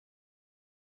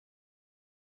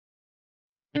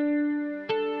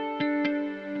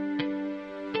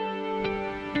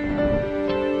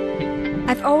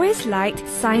I've always liked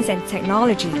science and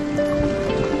technology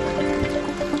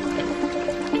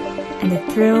and the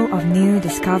thrill of new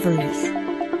discoveries.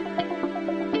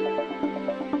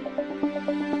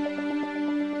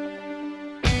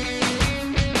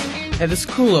 At the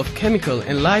School of Chemical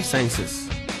and Life Sciences,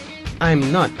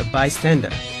 I'm not a bystander.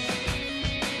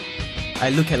 I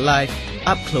look at life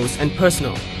up close and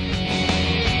personal.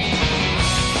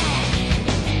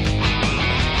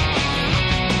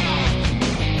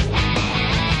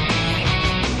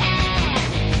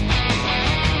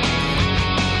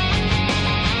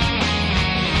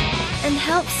 And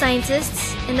help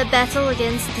scientists in the battle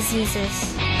against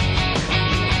diseases.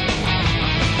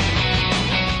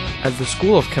 At the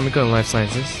School of Chemical and Life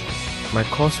Sciences, my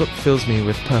coursework fills me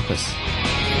with purpose.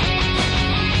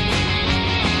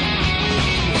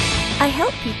 I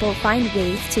help people find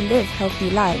ways to live healthy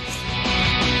lives.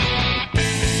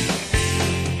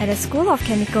 At the School of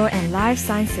Chemical and Life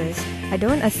Sciences, I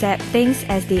don't accept things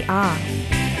as they are.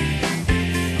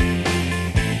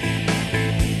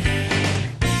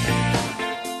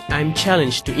 I'm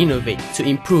challenged to innovate to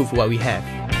improve what we have.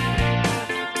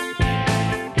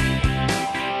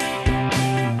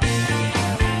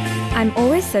 I'm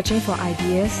always searching for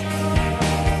ideas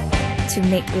to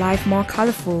make life more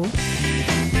colorful,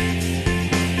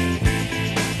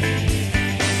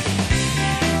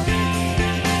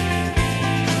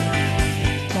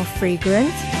 more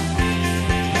fragrant,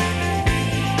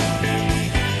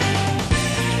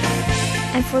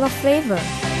 and full of flavor.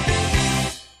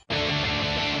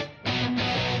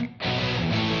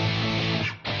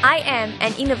 I am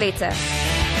an innovator.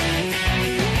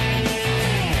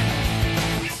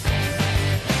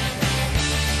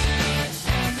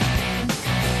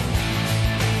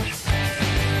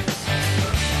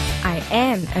 I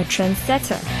am a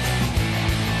trendsetter.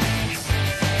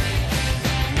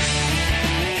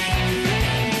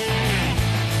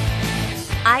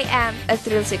 I am a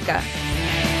thrill seeker.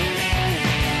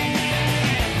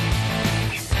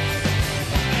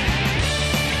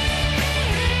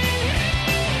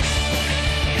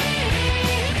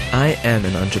 I am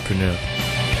an entrepreneur.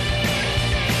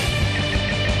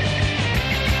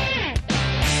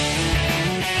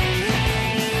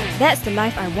 That's the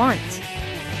life I want.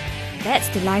 That's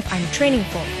the life I'm training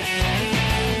for.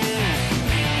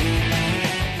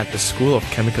 At the School of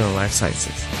Chemical and Life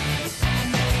Sciences.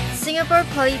 Singapore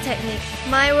Polytechnic,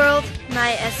 my world,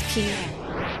 my SP.